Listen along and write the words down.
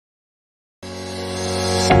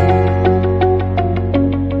Hey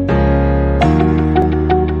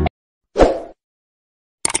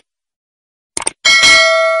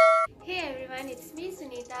everyone, it's me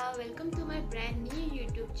Sunita. Welcome to my brand new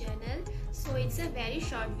YouTube channel. So it's a very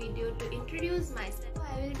short video to introduce myself.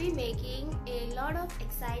 I will be making a lot of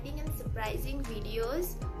exciting and surprising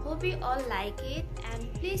videos. Hope you all like it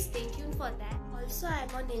and please stay tuned for that. Also, I'm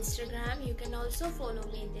on Instagram. You can also follow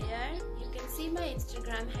me there. You can see my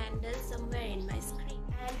Instagram handle somewhere in my screen.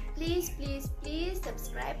 And please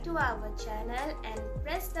subscribe to our channel and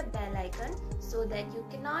press the bell icon so that you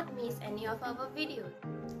cannot miss any of our videos.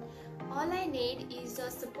 All I need is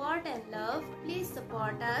your support and love. Please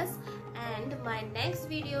support us, and my next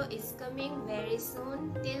video is coming very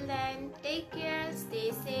soon. Till then, take care,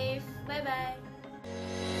 stay safe, bye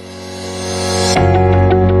bye.